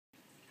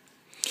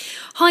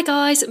Hi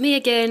guys, me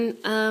again.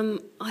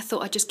 I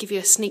thought I'd just give you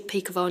a sneak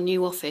peek of our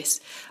new office.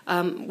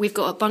 We've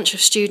got a bunch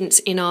of students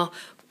in our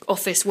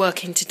office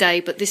working today,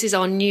 but this is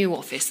our new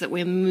office that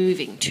we're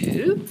moving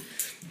to.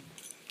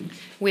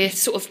 We're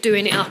sort of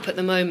doing it up at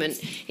the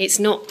moment. It's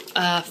not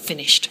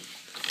finished.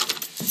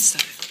 So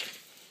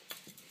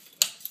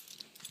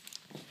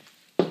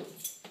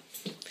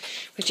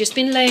we've just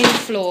been laying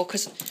floor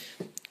because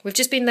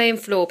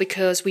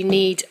we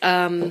need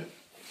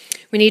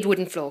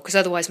wooden floor because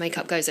otherwise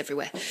makeup goes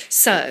everywhere.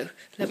 So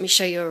let me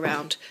show you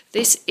around.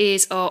 This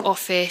is our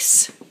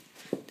office.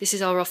 This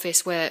is our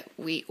office where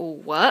we all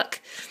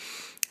work,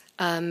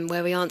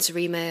 where we answer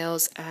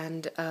emails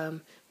and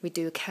we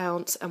do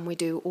accounts and we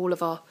do all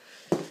of our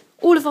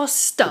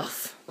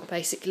stuff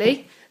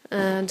basically.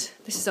 And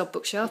this is our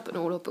bookshelf, and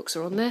all our books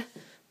are on there.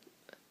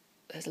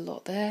 There's a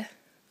lot there.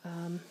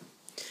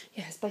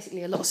 Yeah, it's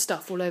basically a lot of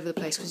stuff all over the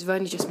place because we've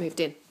only just moved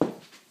in.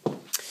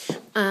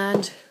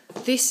 And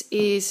this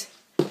is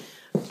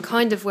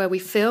kind of where we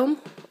film.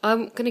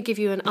 I'm going to give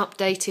you an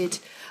updated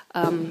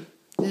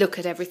look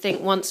at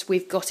everything once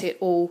we've got it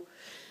all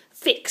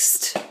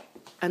fixed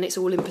and it's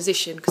all in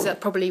position, because that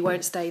probably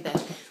won't stay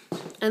there.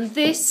 And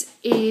this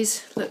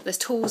is, look, there's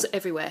tools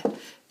everywhere.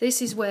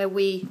 This is where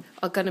we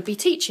are going to be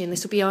teaching.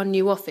 This will be our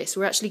new office.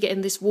 We're actually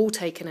getting this wall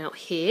taken out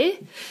here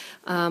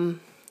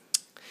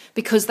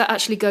because that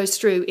actually goes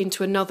through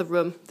into another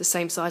room the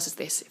same size as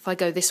this. If I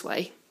go this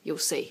way, you'll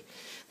see.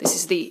 This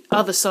is the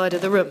other side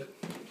of the room.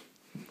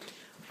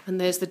 And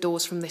there's the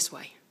doors from this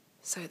way.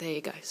 So there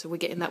you go. So we're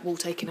getting that wall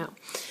taken out.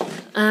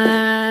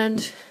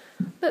 And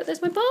look,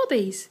 there's my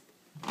Barbies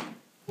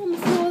on the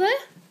floor there.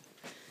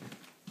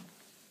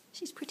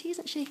 She's pretty,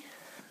 isn't she?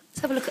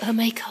 Let's have a look at her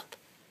makeup.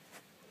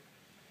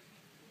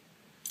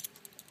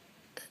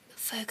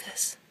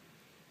 Focus.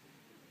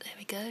 There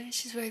we go.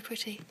 She's very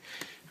pretty.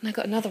 And I've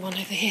got another one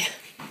over here.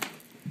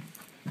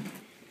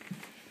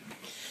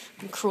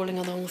 I'm crawling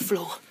along the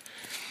floor.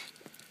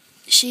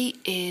 She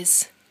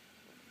is...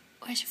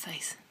 Where's your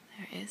face?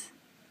 There it is.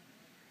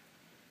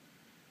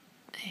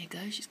 There you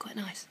go, she's quite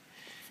nice.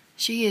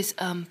 She is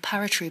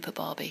paratrooper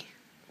Barbie,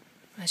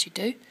 as you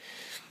do.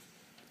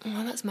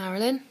 Oh, that's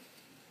Marilyn.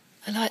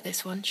 I like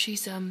this one.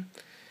 She's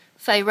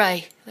Fay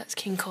Ray. That's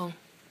King Kong.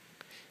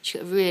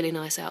 She's got a really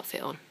nice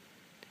outfit on.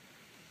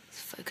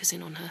 Let's focus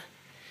in on her.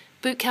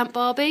 Boot camp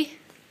Barbie.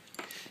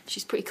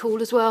 She's pretty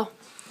cool as well.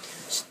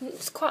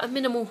 It's quite a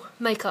minimal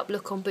makeup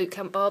look on boot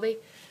camp Barbie.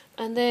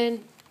 And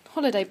then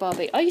holiday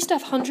Barbie. I used to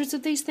have hundreds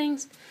of these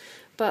things,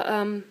 but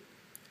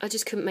I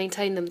just couldn't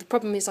maintain them. The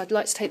problem is I'd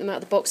like to take them out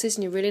of the boxes,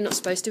 and you're really not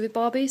supposed to with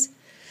Barbies.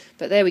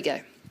 But there we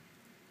go.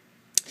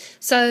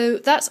 So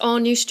that's our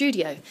new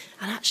studio.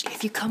 And actually,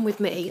 if you come with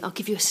me, I'll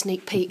give you a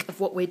sneak peek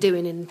of what we're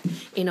doing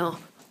in our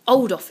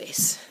old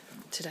office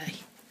today.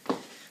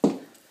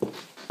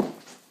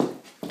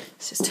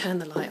 Let's just turn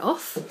the light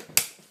off.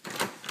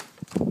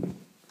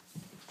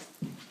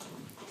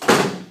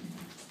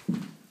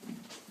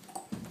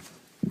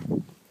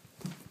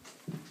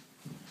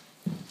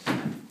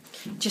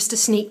 Just a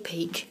sneak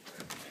peek.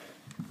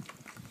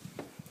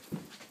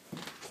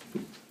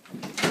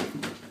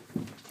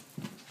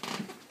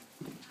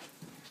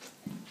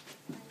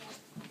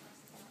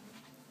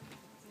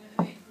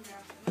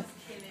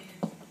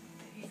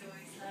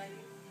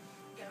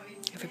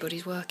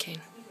 Everybody's working.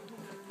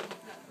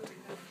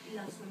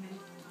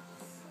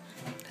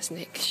 That's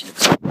Nick. She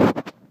looks... And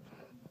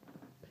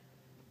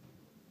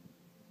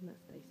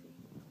that's Stacey.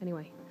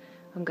 Anyway,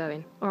 I'm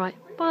going. All right,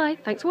 bye.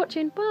 Thanks for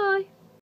watching. Bye.